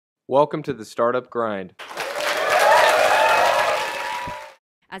Welcome to the Startup Grind.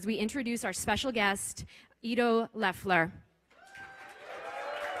 As we introduce our special guest, Ido Leffler.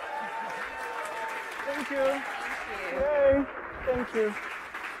 Thank you. Yay. Thank you.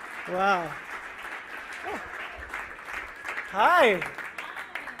 Wow. Oh. Hi.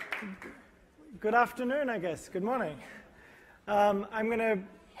 Good afternoon, I guess. Good morning.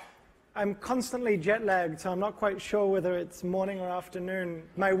 I'm constantly jet lagged, so I'm not quite sure whether it's morning or afternoon.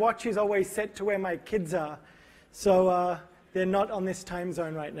 My watch is always set to where my kids are, so they're not on this time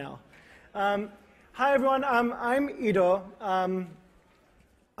zone right now. Hi, everyone. I'm Ido. I'm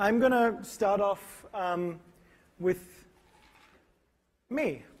going to start off with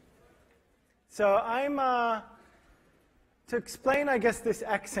me. So to explain, I guess, this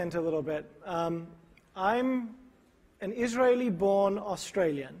accent a little bit, I'm an Israeli-born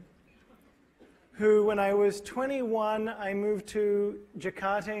Australian who, when I was 21, I moved to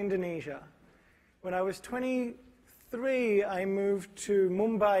Jakarta, Indonesia. When I was 23, I moved to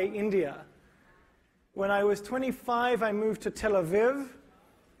Mumbai, India. When I was 25, I moved to Tel Aviv.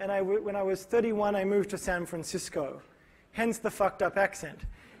 And when I was 31, I moved to San Francisco. Hence the fucked up accent.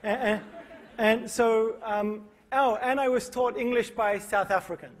 And I was taught English by South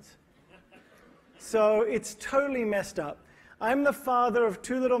Africans. So it's totally messed up. I'm the father of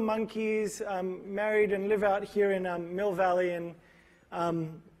two little monkeys, married and live out here in Mill Valley in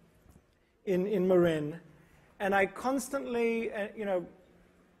Marin. And I constantly,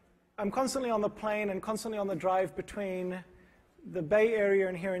 I'm constantly on the plane and constantly on the drive between the Bay Area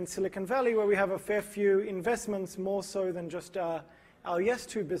and here in Silicon Valley, where we have a fair few investments, more so than just our Yes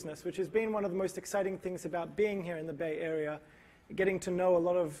To business, which has been one of the most exciting things about being here in the Bay Area, getting to know a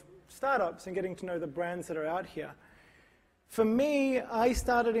lot of startups and getting to know the brands that are out here. For me, I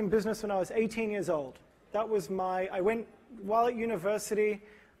started in business when I was 18 years old. That was while at university,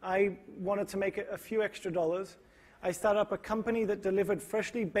 I wanted to make a few extra dollars. I started up a company that delivered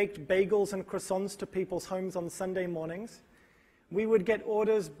freshly baked bagels and croissants to people's homes on Sunday mornings. We would get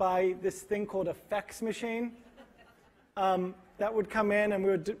orders by this thing called a fax machine that would come in, and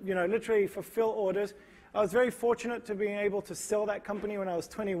we would literally fulfill orders. I was very fortunate to be able to sell that company when I was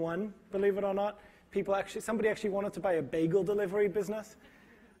 21, believe it or not. Somebody actually wanted to buy a bagel delivery business.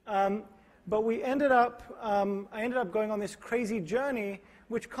 But I ended up going on this crazy journey,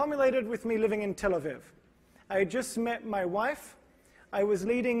 which culminated with me living in Tel Aviv. I had just met my wife. I was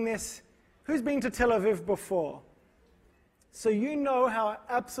leading this. Who's been to Tel Aviv before? So you know how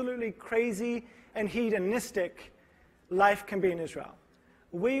absolutely crazy and hedonistic life can be in Israel.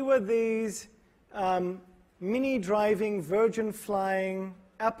 We were these mini driving, virgin flying,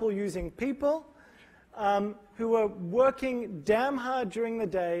 Apple using people who were working damn hard during the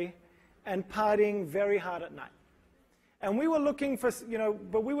day and partying very hard at night. And we were looking for,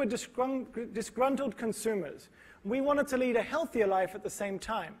 but we were disgruntled consumers. We wanted to lead a healthier life at the same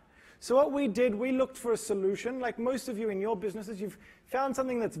time. So what we did, we looked for a solution. Like most of you in your businesses, you've found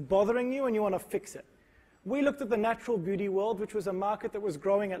something that's bothering you and you want to fix it. We looked at the natural beauty world, which was a market that was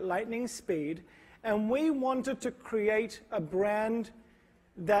growing at lightning speed, and we wanted to create a brand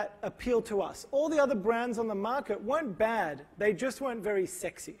that appealed to us. All the other brands on the market weren't bad. They just weren't very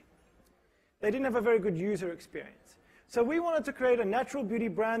sexy. They didn't have a very good user experience. So we wanted to create a natural beauty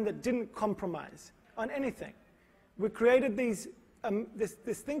brand that didn't compromise on anything. We created this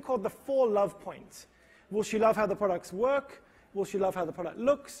thing called the 4 love points. Will she love how the products work? Will she love how the product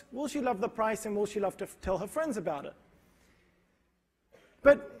looks? Will she love the price? And will she love to tell her friends about it?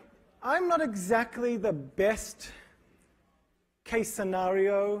 But I'm not exactly the best case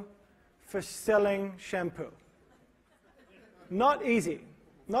scenario for selling shampoo. Not easy.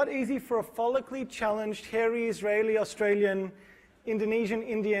 Not easy for a follically challenged, hairy Israeli, Australian, Indonesian,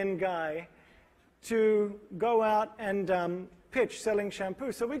 Indian guy to go out and pitch selling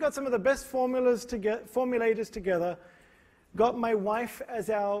shampoo. So we got some of the best formulators together, got my wife as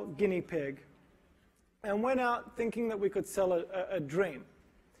our guinea pig, and went out thinking that we could sell a dream.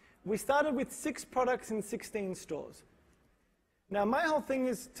 We started with 6 products in 16 stores. Now, my whole thing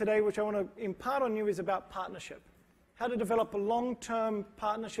is today, which I want to impart on you, is about partnership. How to develop long-term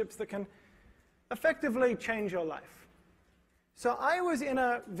partnerships that can effectively change your life. So I was in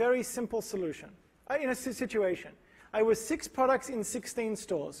a very simple situation, in a situation. I was 6 products in 16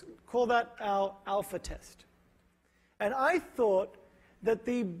 stores. Call that our alpha test. And I thought that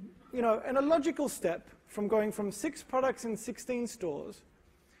and a logical step from going from 6 products in 16 stores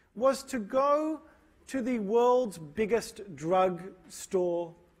was to go to the world's biggest drug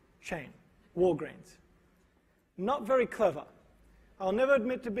store chain, Walgreens. Not very clever. I'll never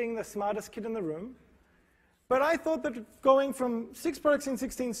admit to being the smartest kid in the room, But I thought that going from 6 products in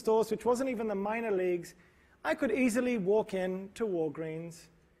 16 stores, which wasn't even the minor leagues, I could easily walk in to Walgreens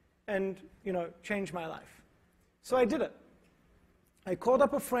and, change my life. So I did it. I called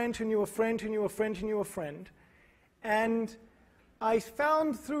up a friend who knew a friend who knew a friend who knew a friend, and I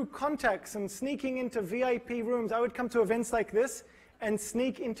found through contacts and sneaking into VIP rooms, I would come to events like this and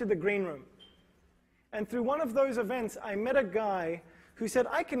sneak into the green room. And through one of those events, I met a guy who said,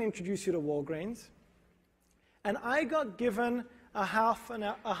 I can introduce you to Walgreens. And I got given a half an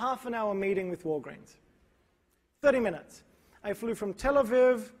hour meeting with Walgreens. 30 minutes. I flew from Tel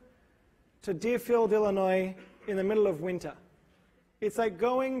Aviv to Deerfield, Illinois in the middle of winter. It's like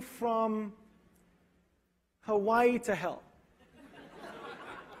going from Hawaii to hell.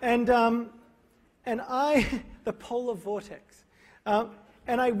 And the polar vortex.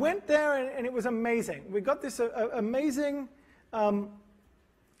 And I went there, and it was amazing. We got this amazing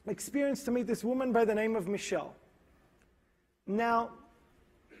experience to meet this woman by the name of Michelle. Now,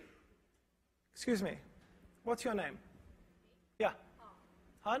 excuse me, what's your name? Yeah.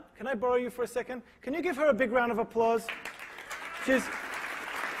 Han, can I borrow you for a second? Can you give her a big round of applause?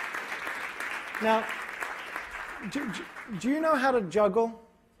 Now, do you know how to juggle?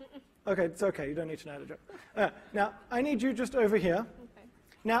 Okay, it's okay. You don't need to know how to juggle. Now, I need you just over here. Okay.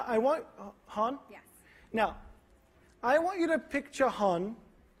 Now, I want Han. Yes. Now, I want you to picture Han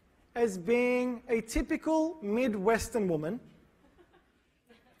as being a typical Midwestern woman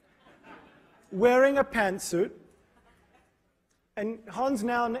wearing a pantsuit. And Han's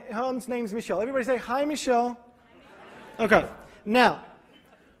name's Michelle. Everybody say, hi, Michelle. Hi, Michelle. Okay. Now,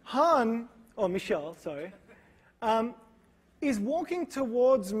 Han, or Michelle, sorry, is walking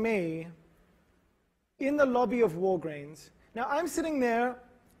towards me in the lobby of Walgreens. Now, I'm sitting there.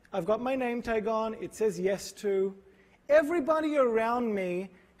 I've got my name tag on. It says Yes To. Everybody around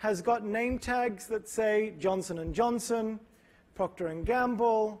me has got name tags that say Johnson & Johnson, Procter &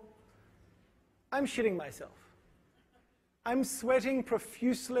 Gamble. I'm shitting myself. I'm sweating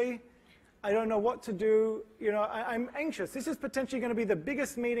profusely. I don't know what to do. I'm anxious. This is potentially going to be the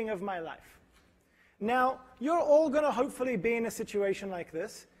biggest meeting of my life. Now, you're all going to hopefully be in a situation like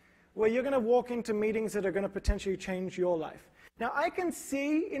this, where you're going to walk into meetings that are going to potentially change your life. Now, I can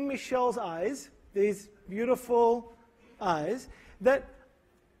see in Michelle's eyes, these beautiful eyes, that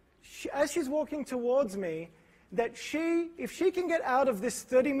as she's walking towards me, that if she can get out of this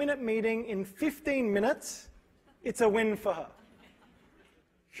 30-minute meeting in 15 minutes, it's a win for her.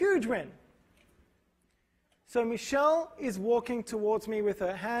 Huge win. So Michelle is walking towards me with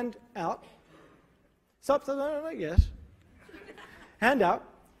her hand out. Stop, no, yes. Hand out.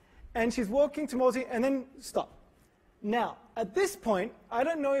 And she's walking towards me, and then stop. Now, at this point, I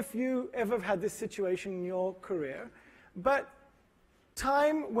don't know if you ever have had this situation in your career, but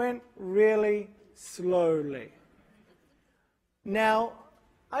time went really slowly. Now,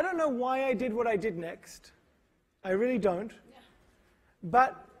 I don't know why I did what I did next. I really don't.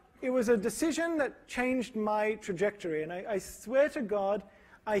 But it was a decision that changed my trajectory. And I swear to God,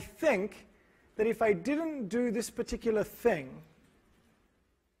 I think that if I didn't do this particular thing,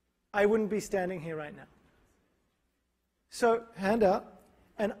 I wouldn't be standing here right now. So, hand up.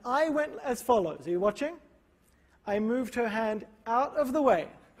 And I went as follows. Are you watching? I moved her hand out of the way.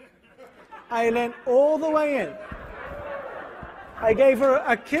 I leant all the way in. I gave her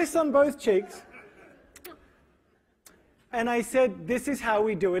a kiss on both cheeks. And I said, this is how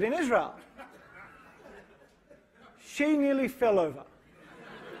we do it in Israel. She nearly fell over.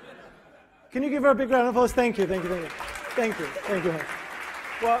 Can you give her a big round of applause? Thank you, thank you, thank you. Thank you, thank you.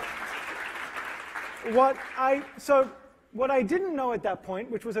 Well, what I didn't know at that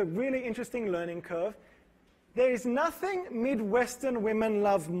point, which was a really interesting learning curve, there is nothing Midwestern women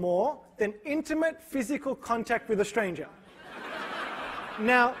love more than intimate physical contact with a stranger.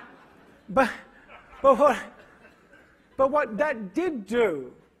 Now, but what that did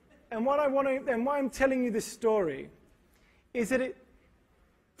do, and why I'm telling you this story, is that it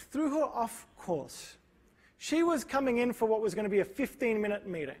threw her off course. She was coming in for what was going to be a 15-minute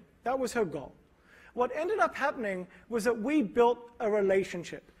meeting. That was her goal. What ended up happening was that we built a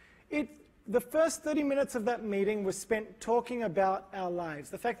relationship. The first 30 minutes of that meeting was spent talking about our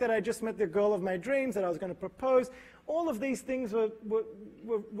lives. The fact that I just met the girl of my dreams, that I was going to propose, all of these things were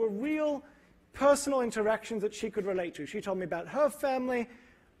real personal interactions that she could relate to. She told me about her family.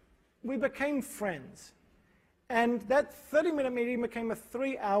 We became friends. And that 30-minute meeting became a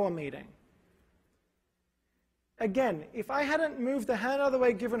 3-hour meeting. Again, if I hadn't moved the hand out of the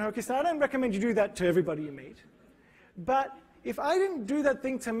way, given her a kiss, and I don't recommend you do that to everybody you meet, but if I didn't do that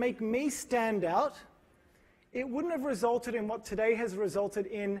thing to make me stand out, it wouldn't have resulted in what today has resulted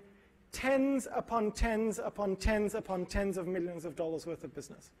in tens upon tens upon tens upon tens of millions of dollars worth of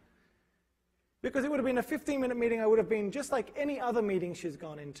business. Because it would have been a 15-minute meeting, I would have been just like any other meeting she's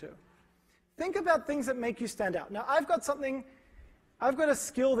gone into. Think about things that make you stand out. Now, I've got a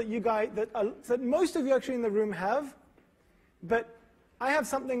skill that you guys, that most of you actually in the room have, but I have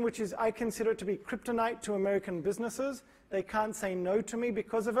something which is, I consider it to be kryptonite to American businesses. They can't say no to me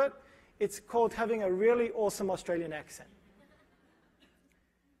because of it. It's called having a really awesome Australian accent.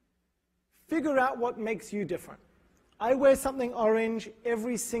 Figure out what makes you different. I wear something orange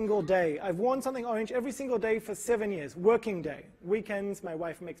every single day. I've worn something orange every single day for 7 years, working day. Weekends, my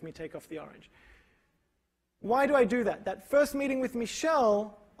wife makes me take off the orange. Why do I do that? That first meeting with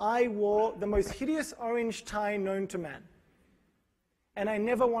Michelle, I wore the most hideous orange tie known to man. And I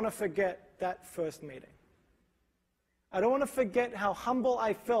never want to forget that first meeting. I don't want to forget how humble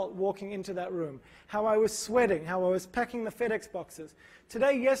I felt walking into that room, how I was sweating, how I was packing the FedEx boxes.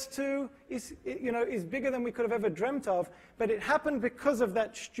 Today, Yes To is bigger than we could have ever dreamt of, but it happened because of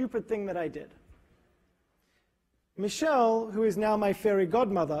that stupid thing that I did. Michelle, who is now my fairy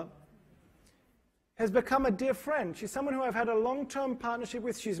godmother, has become a dear friend. She's someone who I've had a long-term partnership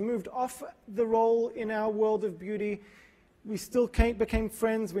with. She's moved off the role in our world of beauty. We still became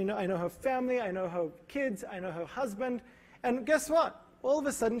friends. I know her family, I know her kids, I know her husband. And guess what? All of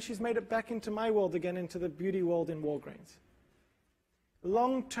a sudden, she's made it back into my world again, into the beauty world in Walgreens.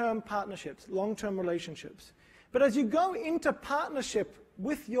 Long-term partnerships, long-term relationships. But as you go into partnership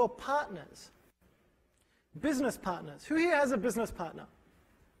with your partners, business partners, who here has a business partner?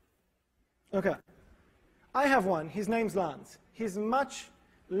 Okay. I have one. His name's Lance. He's much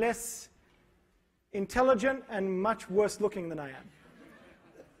less intelligent and much worse looking than I am.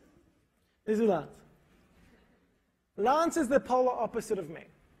 This is Lance. Lance is the polar opposite of me.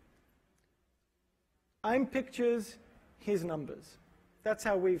 I'm pictures, he's numbers. That's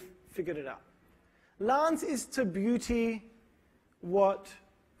how we've figured it out. Lance is to beauty what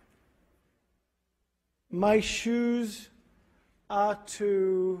my shoes are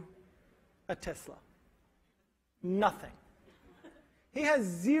to a Tesla. Nothing. He has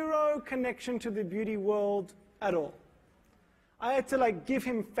zero connection to the beauty world at all. I had to give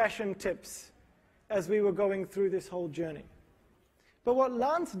him fashion tips as we were going through this whole journey. But what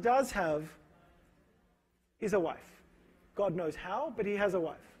Lance does have is a wife. God knows how, but he has a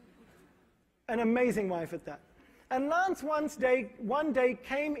wife. An amazing wife at that. And Lance one day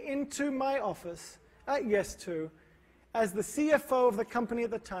came into my office at Yes To as the CFO of the company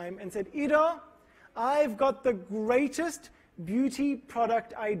at the time and said, Ido, I've got the greatest beauty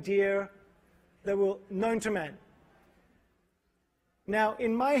product idea that will known to man. Now,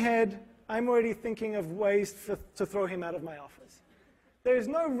 in my head, I'm already thinking of ways to throw him out of my office. There is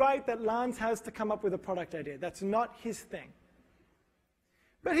no right that Lance has to come up with a product idea. That's not his thing.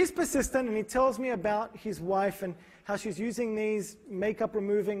 But he's persistent, and he tells me about his wife and how she's using these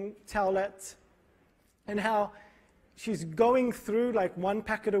makeup-removing towelettes and how she's going through one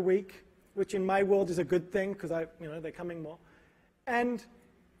packet a week, which in my world is a good thing because they're coming more.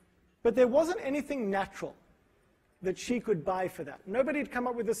 But there wasn't anything natural that she could buy for that. Nobody had come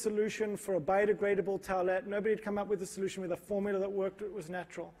up with a solution for a biodegradable towelette. Nobody had come up with a solution with a formula that worked, that was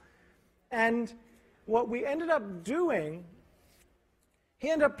natural. And what we ended up doing,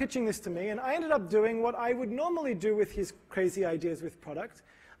 he ended up pitching this to me, and I ended up doing what I would normally do with his crazy ideas with product.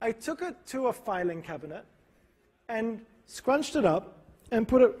 I took it to a filing cabinet and scrunched it up and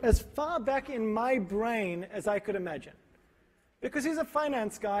put it as far back in my brain as I could imagine. Because he's a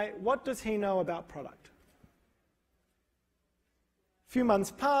finance guy, what does he know about product? A few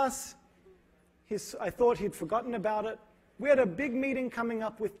months pass, I thought he'd forgotten about it. We had a big meeting coming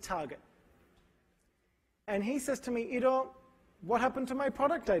up with Target. And he says to me, Ido, what happened to my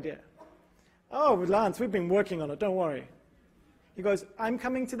product idea? Oh, Lance, we've been working on it, don't worry. He goes, I'm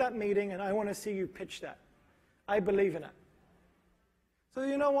coming to that meeting and I want to see you pitch that. I believe in it. So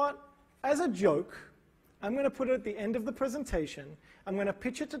you know what? As a joke, I'm going to put it at the end of the presentation. I'm going to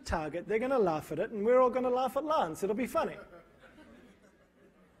pitch it to Target. They're going to laugh at it, and we're all going to laugh at Lance. It'll be funny.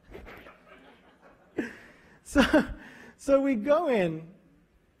 So we go in,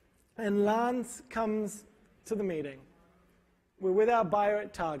 and Lance comes to the meeting. We're with our buyer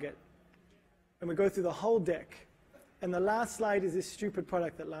at Target, and we go through the whole deck. And the last slide is this stupid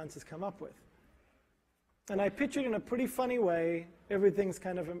product that Lance has come up with. And I pitch it in a pretty funny way. Everything's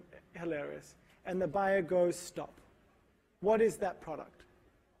kind of hilarious. And the buyer goes, stop. What is that product?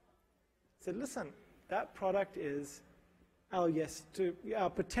 I said, listen, that product is our our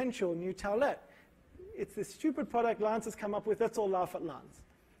potential new towelette. It's this stupid product Lance has come up with. Let's all laugh at Lance.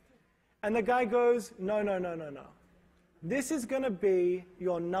 And the guy goes, no, no, no, no, no. This is going to be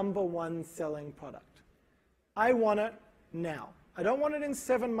your #1 selling product. I want it now. I don't want it in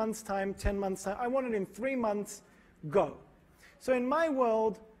 7 months' time, 10 months' time. I want it in 3 months, go. So in my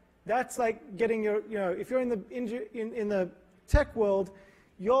world, that's like getting your, if you're in the tech world,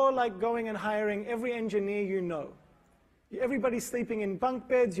 you're like going and hiring every engineer you know. Everybody's sleeping in bunk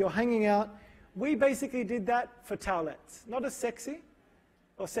beds, you're hanging out. We basically did that for towelettes. Not as sexy,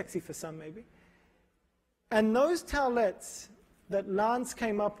 or sexy for some maybe. And those towelettes that Lance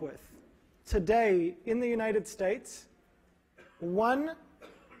came up with, today in the United States, one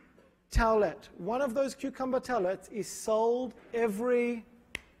towelette, one of those cucumber towelettes is sold every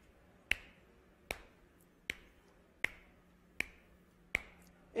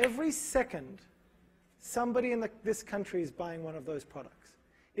second. Somebody in this country is buying one of those products.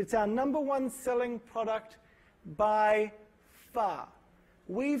 It's our #1 selling product by far.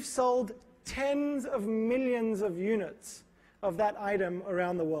 We've sold tens of millions of units of that item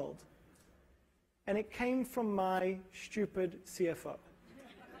around the world. And it came from my stupid CFO.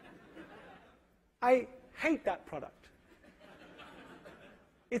 I hate that product.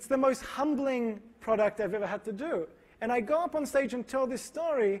 It's the most humbling product I've ever had to do. And I go up on stage and tell this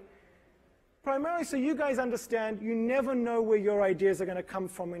story primarily so you guys understand you never know where your ideas are going to come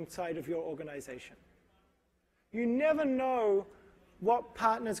from inside of your organization. You never know what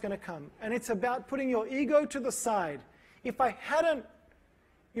partner's going to come. And it's about putting your ego to the side. If I hadn't,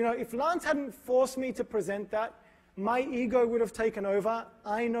 if Lance hadn't forced me to present that, my ego would have taken over.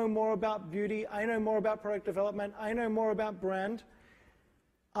 I know more about beauty. I know more about product development. I know more about brand.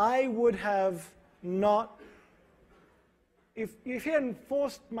 I would have not, if he hadn't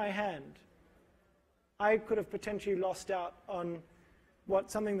forced my hand, I could have potentially lost out on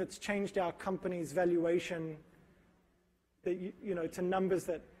something that's changed our company's valuation that, to numbers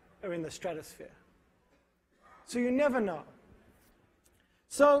that are in the stratosphere. So you never know.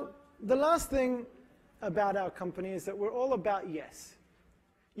 So the last thing about our company is that we're all about yes.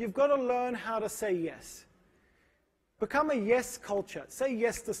 You've got to learn how to say yes. Become a yes culture. Say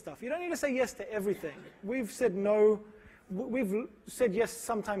yes to stuff. You don't need to say yes to everything. We've said no. We've said yes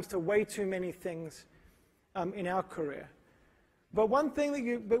sometimes to way too many things in our career. But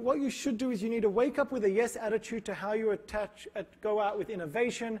what you should do is you need to wake up with a yes attitude to how you go out with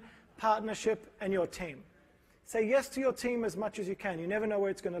innovation, partnership, and your team. Say yes to your team as much as you can. You never know where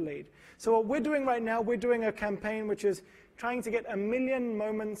it's going to lead. So what we're doing right now, we're doing a campaign which is trying to get 1 million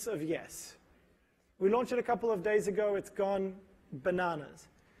moments of yes. We launched it a couple of days ago. It's gone bananas.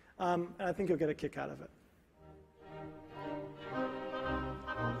 And I think you'll get a kick out of it.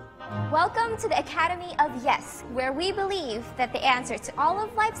 Welcome to the Academy of Yes, where we believe that the answer to all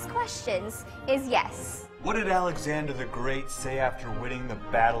of life's questions is yes. What did Alexander the Great say after winning the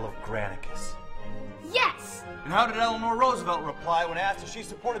Battle of Granicus? Yes! And how did Eleanor Roosevelt reply when asked if she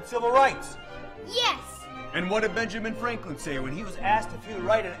supported civil rights? Yes! And what did Benjamin Franklin say when he was asked if he would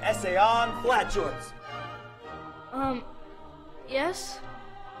write an essay on flatulence? Yes?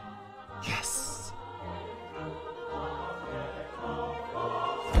 Yes.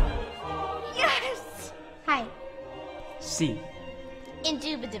 Yes! Hi. C.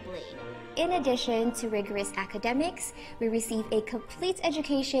 Indubitably. In addition to rigorous academics, we receive a complete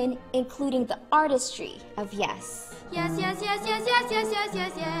education, including the artistry of yes. Yes, yes, yes, yes, yes, yes, yes,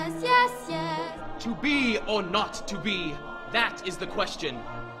 yes, yes, yes, yes. To be or not to be, that is the question.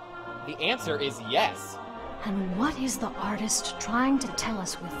 The answer is yes. And what is the artist trying to tell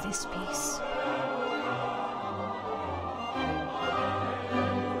us with this piece?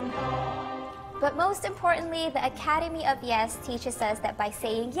 But most importantly, the Academy of Yes teaches us that by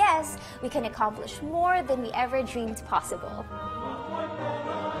saying yes, we can accomplish more than we ever dreamed possible.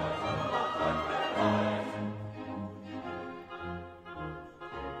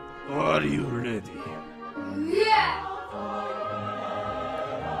 Are you ready? Yeah!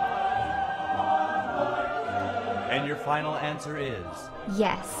 And your final answer is?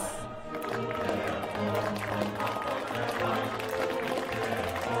 Yes.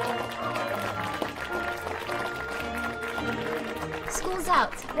 School's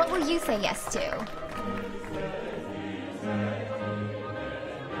out. What will you say yes to?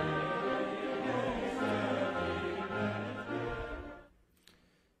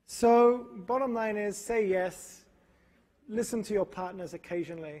 So bottom line is say yes, listen to your partners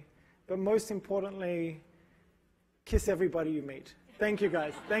occasionally, but most importantly, kiss everybody you meet. Thank you,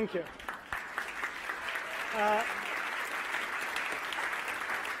 guys. Thank you.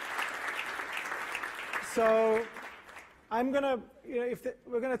 So I'm going to,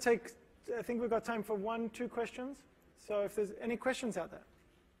 we're going to take, I think we've got time for 1, 2 questions. So if there's any questions out there.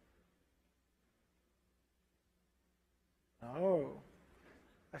 Oh,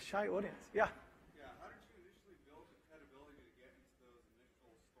 a shy audience. Yeah. Yeah, how did you initially build the credibility to get into those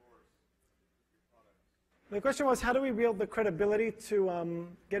initial stores with your products? The question was, how do we build the credibility to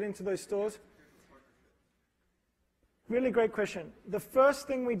get into those stores? Really great question. The first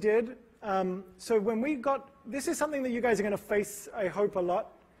thing we did, so when we got, this is something that you guys are going to face, I hope, a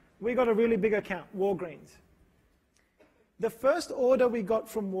lot. We got a really big account, Walgreens. The first order we got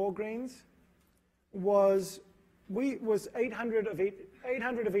from Walgreens was 800 of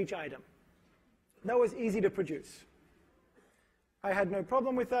each item. That was easy to produce. I had no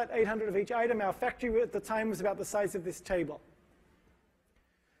problem with that, 800 of each item. Our factory at the time was about the size of this table.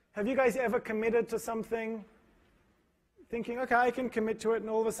 Have you guys ever committed to something thinking, okay, I can commit to it, and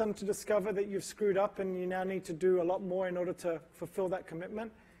all of a sudden to discover that you've screwed up and you now need to do a lot more in order to fulfill that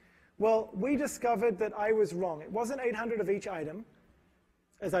commitment? Well, we discovered that I was wrong. It wasn't 800 of each item,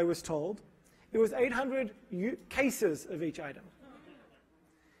 as I was told. It was 800 cases of each item.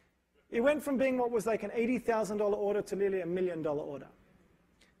 It went from being what was like an $80,000 order to nearly $1 million order.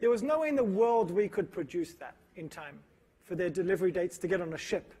 There was no way in the world we could produce that in time for their delivery dates to get on a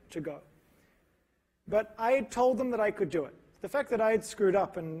ship to go. But I had told them that I could do it. The fact that I had screwed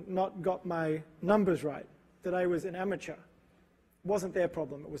up and not got my numbers right, that I was an amateur, wasn't their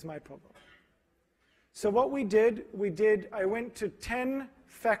problem, it was my problem. So what we did, I went to 10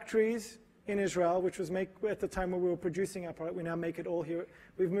 factories in Israel, which was at the time when we were producing our product. We now make it all here.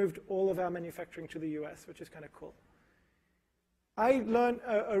 We've moved all of our manufacturing to the US, which is kind of cool. I learned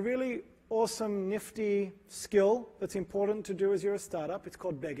a really awesome, nifty skill that's important to do as you're a startup. It's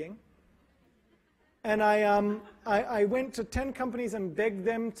called begging. And I went to 10 companies and begged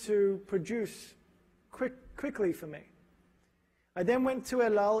them to produce quickly for me. I then went to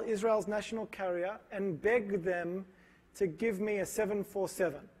El Al, Israel's national carrier, and begged them to give me a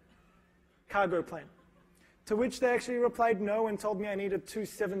 747 cargo plane, to which they actually replied no and told me I needed 2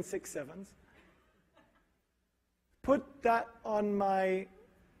 767s. Put that on my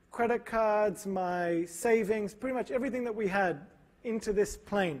credit cards, my savings, pretty much everything that we had into this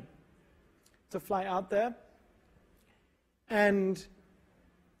plane to fly out there, and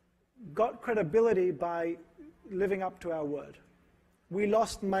got credibility by living up to our word. We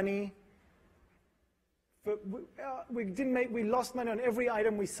lost money. We lost money on every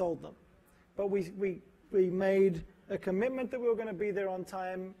item we sold them, but we made a commitment that we were going to be there on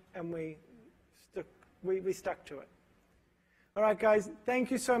time, and we stuck to it. All right, guys, thank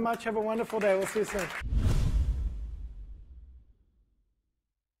you so much. Have a wonderful day. We'll see you soon.